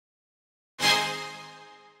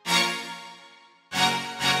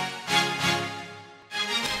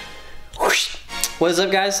What is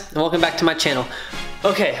up, guys, and welcome back to my channel.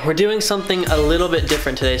 Okay, we're doing something a little bit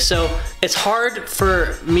different today. So it's hard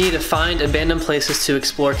for me to find abandoned places to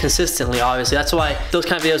explore consistently, obviously. That's why those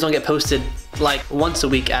kind of videos don't get posted like once a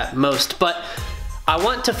week at most. But I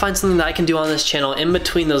want to find something that I can do on this channel in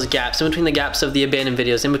between those gaps, in between the gaps of the abandoned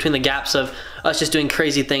videos, in between the gaps of us just doing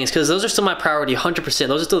crazy things, because those are still my priority, 100%.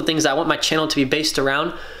 Those are still the things I want my channel to be based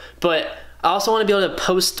around. But I also want to be able to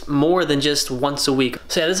post more than just once a week.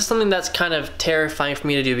 So yeah, this is something that's kind of terrifying for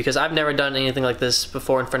me to do because I've never done anything like this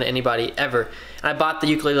before in front of anybody, ever. And I bought the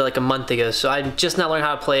ukulele like a month ago, so I'm just now learning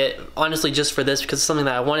how to play it, honestly, just for this, because it's something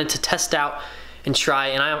that I wanted to test out and try,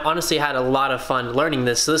 and I honestly had a lot of fun learning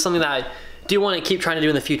this. So this is something that I do want to keep trying to do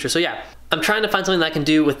in the future. So yeah, I'm trying to find something that I can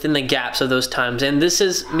do within the gaps of those times, and this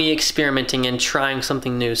is me experimenting and trying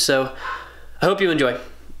something new. So I hope you enjoy.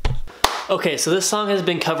 Okay, so this song has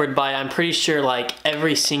been covered by, I'm pretty sure, like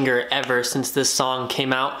every singer ever since this song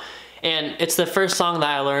came out. And it's the first song that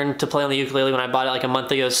I learned to play on the ukulele when I bought it like a month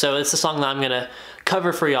ago. So it's the song that I'm gonna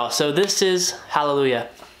cover for y'all. So this is Hallelujah.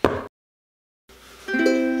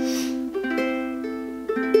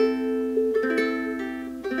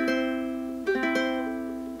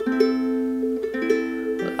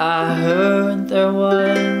 I heard there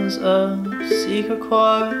was a secret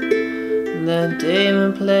chord that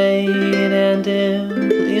David played and it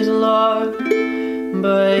pleased the Lord,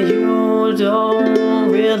 but you don't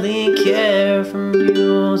really care for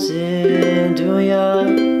music, do ya?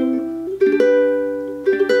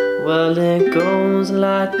 Well, it goes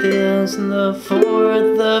like this: the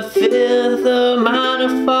fourth, the fifth, the minor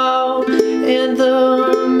fall, and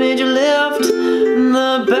the major lift,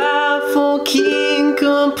 the baffled king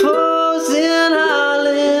composing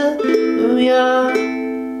hallelujah.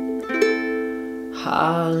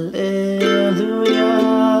 Hallelujah,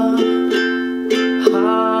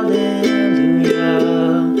 hallelujah,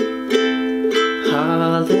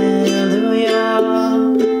 hallelujah,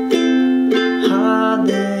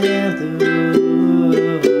 hallelujah.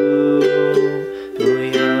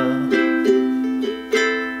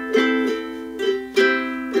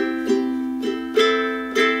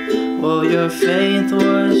 Well, your faith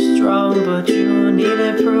was strong, but you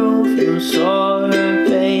needed proof. You saw her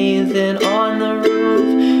bathing on the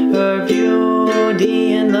roof, her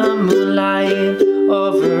beauty in the moonlight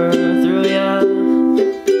overthrew ya.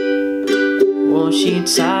 Well, she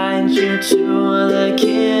tied you to the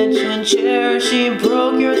kitchen chair, she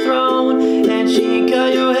broke your throne, and she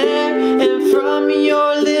cut your hair, and from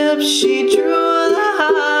your lips she drew the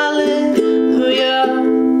hallelujah.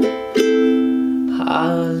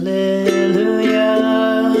 Hallelujah,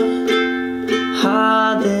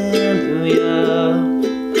 hallelujah,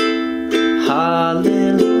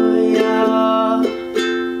 hallelujah,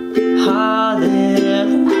 hallelujah.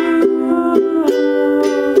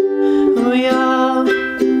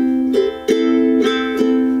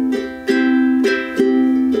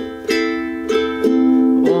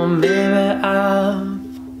 Well, maybe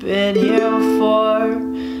I've been here before,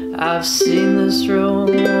 I've seen this room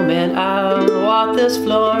and I've walked this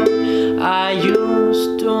floor. I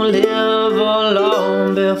used to live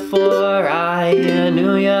alone before I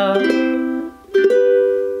knew ya.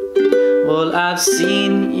 Well, I've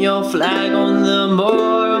seen your flag on the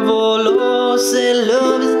Marvel, say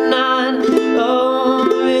love is not a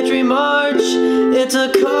victory march. It's a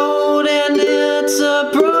code and it's a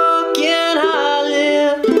broken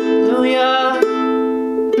hallelujah.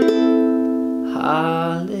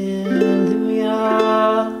 Hallelujah,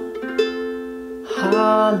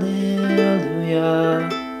 hallelujah,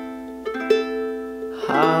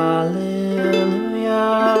 hallelujah,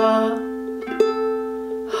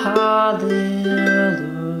 hallelujah.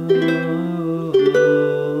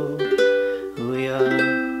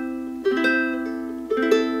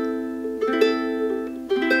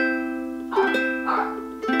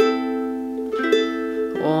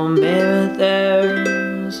 Well, maybe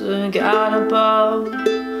there's a God above,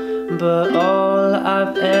 but all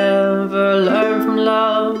I've ever learned from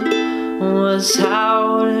love was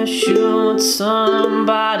how to shoot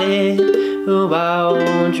somebody who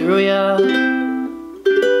outdrew ya.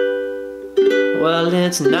 Well,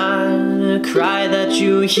 it's not a cry that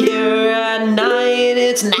you hear at night,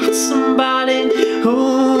 it's not somebody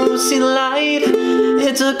who's seen light.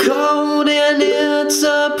 It's a cold and it's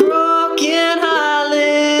a broken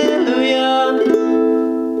hallelujah.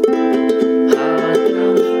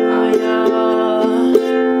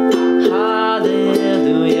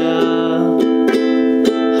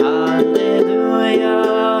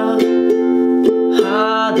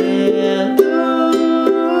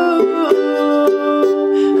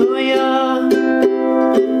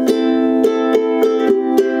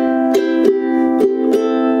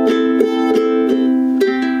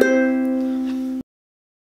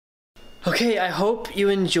 hope you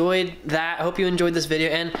enjoyed that. I hope you enjoyed this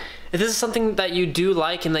video, and if this is something that you do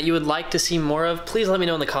like and that you would like to see more of, please let me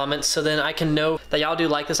know in the comments so then I can know that y'all do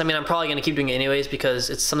like this. I mean, I'm probably gonna keep doing it anyways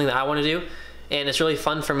because it's something that I wanna do and it's really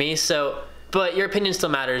fun for me, so, but your opinion still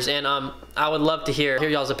matters, and I would love to hear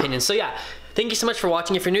y'all's opinions. So yeah, thank you so much for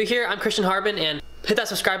watching. If you're new here, I'm Christian Harbin, and hit that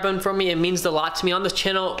subscribe button for me. It means a lot to me. On this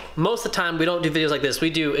channel, most of the time we don't do videos like this.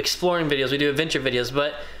 We do exploring videos, we do adventure videos,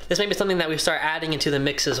 but this may be something that we start adding into the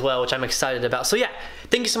mix as well, which I'm excited about. So yeah,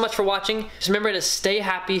 thank you so much for watching. Just remember to stay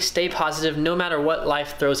happy, stay positive, no matter what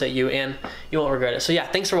life throws at you, and you won't regret it. So yeah,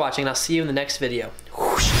 thanks for watching, and I'll see you in the next video.